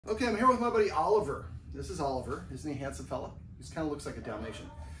Okay, I'm here with my buddy Oliver. This is Oliver. Isn't he a handsome fella? He kind of looks like a Dalmatian.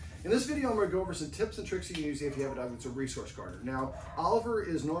 In this video, I'm going to go over some tips and tricks you can use if you have a dog that's a resource guarder. Now, Oliver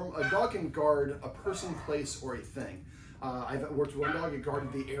is normal. A dog can guard a person, place, or a thing. I've worked with one dog, it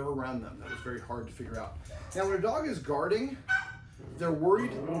guarded the air around them. That was very hard to figure out. Now, when a dog is guarding, they're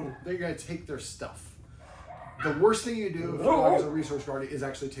worried they're going to take their stuff. The worst thing you do if your dog is a resource guarder is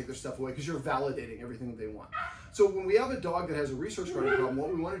actually take their stuff away because you're validating everything that they want. So when we have a dog that has a resource guarding problem,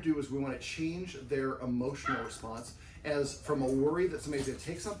 what we want to do is we want to change their emotional response as from a worry that somebody's going to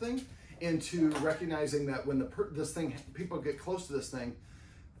take something into recognizing that when people get close to this thing,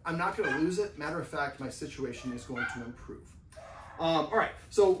 I'm not going to lose it. Matter of fact, my situation is going to improve. All right,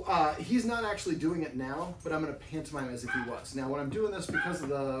 so he's not actually doing it now, but I'm going to pantomime as if he was. Now, when I'm doing this, because of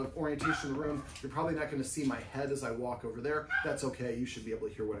the orientation of the room, you're probably not going to see my head as I walk over there. That's okay. You should be able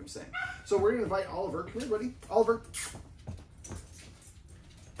to hear what I'm saying. So we're going to invite Oliver. Come here, buddy. Oliver.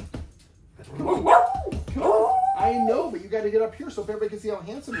 Come on. Come on. I know, but you got to get up here so everybody can see how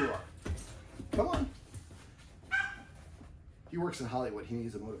handsome you are. Come on. He works in Hollywood. He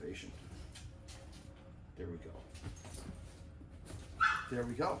needs a motivation. There we go. There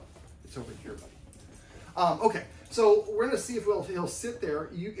we go. It's over here, buddy. Okay, so we're going to see if he'll sit there.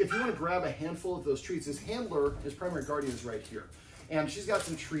 If you want to grab a handful of those treats, his handler, his primary guardian, is right here. And she's got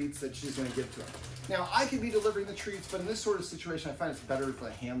some treats that she's going to give to him. Now, I could be delivering the treats, but in this sort of situation, I find it's better for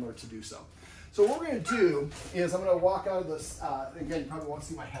the handler to do so. So what we're going to do is I'm going to walk out of this. Again, you probably won't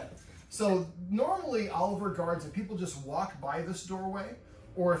see my head. So normally, Oliver guards if people just walk by this doorway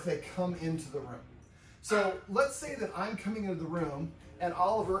or if they come into the room. So let's say that I'm coming into the room and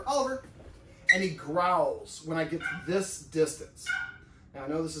Oliver, and he growls when I get to this distance. Now I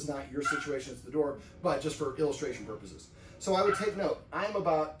know this is not your situation, it's the door, but just for illustration purposes. So I would take note, I'm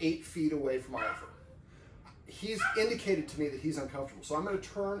about 8 feet away from Oliver. He's indicated to me that he's uncomfortable. So I'm gonna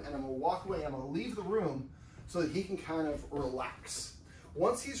turn and I'm gonna walk away and I'm gonna leave the room so that he can kind of relax.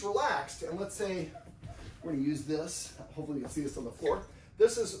 Once he's relaxed, and let's say, we're gonna use this, hopefully you can see this on the floor.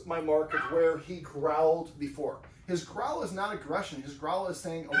 This is my mark of where he growled before. His growl is not aggression. His growl is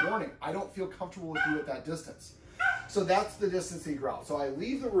saying a warning. I don't feel comfortable with you at that distance. So that's the distance he growled. So I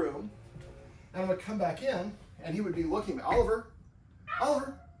leave the room, and I'm going to come back in, and he would be looking at me. Oliver,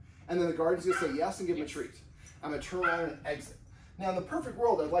 Oliver. And then the guardian's going to say yes and give him a treat. I'm going to turn around and exit. Now, in the perfect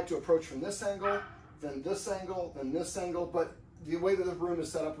world, I'd like to approach from this angle, then this angle, then this angle, but the way that the room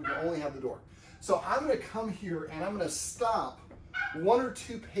is set up, we can only have the door. So I'm going to come here, and I'm going to stop 1 or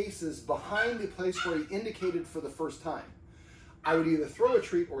 2 paces behind the place where he indicated for the first time. I would either throw a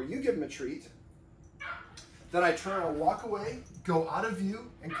treat or you give him a treat. Then I turn and walk away, go out of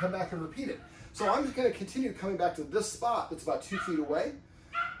view, and come back and repeat it. So I'm just going to continue coming back to this spot that's about 2 feet away.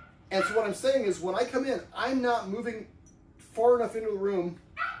 And so what I'm saying is when I come in, I'm not moving far enough into the room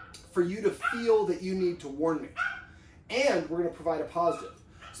for you to feel that you need to warn me. And we're going to provide a positive.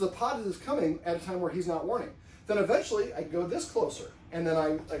 So the positive is coming at a time where he's not warning. Then eventually I go this closer and then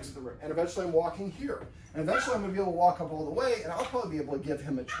I exit the room. And eventually I'm walking here. And eventually I'm going to be able to walk up all the way and I'll probably be able to give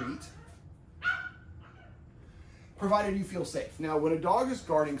him a treat, provided you feel safe. Now, when a dog is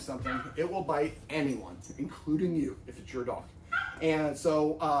guarding something, it will bite anyone, including you, if it's your dog. And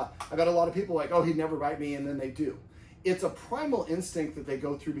so I've got a lot of people like, oh, he'd never bite me, and then they do. It's a primal instinct that they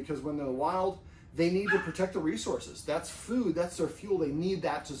go through because when they're wild, they need to protect the resources. That's food, that's their fuel. They need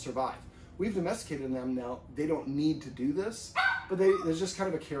that to survive. We've domesticated them now. They don't need to do this, but there's just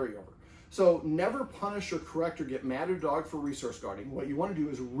kind of a carryover. So never punish or correct or get mad at a dog for resource guarding. What you want to do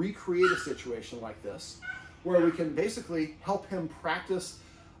is recreate a situation like this where we can basically help him practice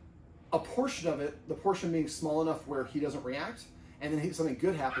a portion of it, the portion being small enough where he doesn't react, and then something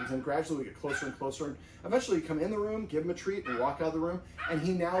good happens, and gradually we get closer and closer. And eventually you come in the room, give him a treat, and walk out of the room, and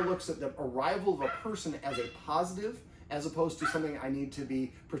he now looks at the arrival of a person as a positive, as opposed to something I need to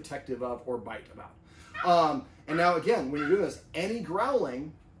be protective of or bite about. And now again, when you're doing this, any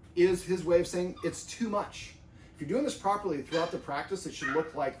growling is his way of saying it's too much. If you're doing this properly throughout the practice, it should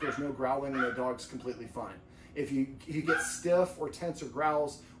look like there's no growling and the dog's completely fine. If you get stiff or tense or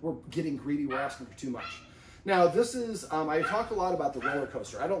growls, we're getting greedy, we're asking for too much. Now this is, I talk a lot about the roller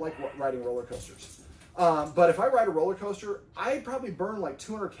coaster. I don't like riding roller coasters. But if I ride a roller coaster, I probably burn like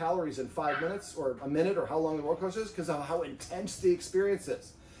 200 calories in 5 minutes or a minute or how long the roller coaster is because of how intense the experience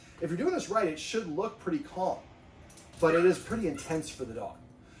is. If you're doing this right, it should look pretty calm, but it is pretty intense for the dog.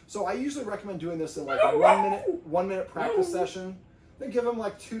 So I usually recommend doing this in like a 1 minute practice session, then give them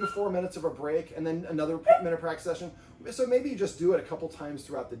like 2 to 4 minutes of a break and then another minute practice session. So maybe you just do it a couple times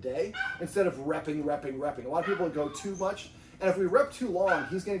throughout the day instead of repping. A lot of people go too much. And if we rep too long,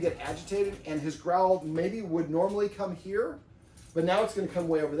 he's going to get agitated and his growl maybe would normally come here, But now it's going to come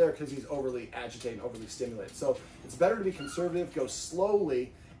way over there because he's overly agitated and overly stimulated. So it's better to be conservative, go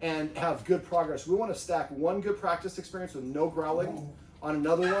slowly, and have good progress. We want to stack one good practice experience with no growling on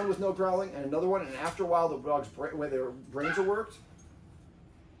another one with no growling and another one. And after a while, the dog's way their brains are worked,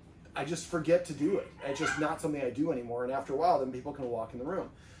 I just forget to do it. It's just not something I do anymore. And after a while, then people can walk in the room.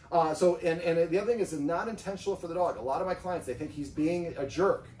 And the other thing is it's not intentional for the dog. A lot of my clients, they think he's being a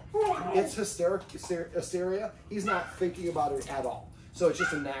jerk. It's hysteria. He's not thinking about it at all. So it's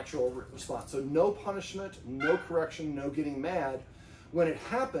just a natural response. So no punishment, no correction, no getting mad. When it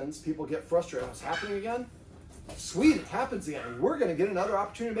happens, people get frustrated. Oh, it's happening again? Sweet, it happens again. We're going to get another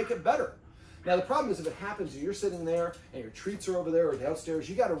opportunity to make it better. Now the problem is if it happens and you're sitting there and your treats are over there or downstairs,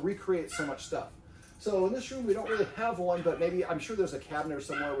 you got to recreate so much stuff. So in this room, we don't really have one, but maybe I'm sure there's a cabinet or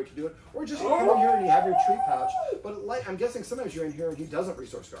somewhere we can do it. Or just you come in here and you have your treat pouch. But I'm guessing sometimes you're in here and he doesn't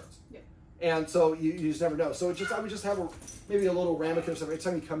resource guards. Yeah. And so you just never know. So I would just have maybe a little ramekin or something. Every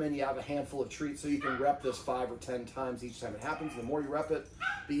time you come in, you have a handful of treats so you can rep this 5 or 10 times each time it happens. The more you rep it,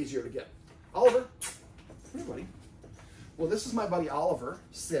 the easier to get. Oliver, come here, buddy. Well, this is my buddy Oliver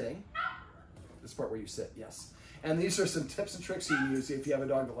sitting. This part where you sit, yes. And these are some tips and tricks you can use if you have a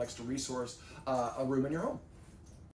dog that likes to resource a room in your home.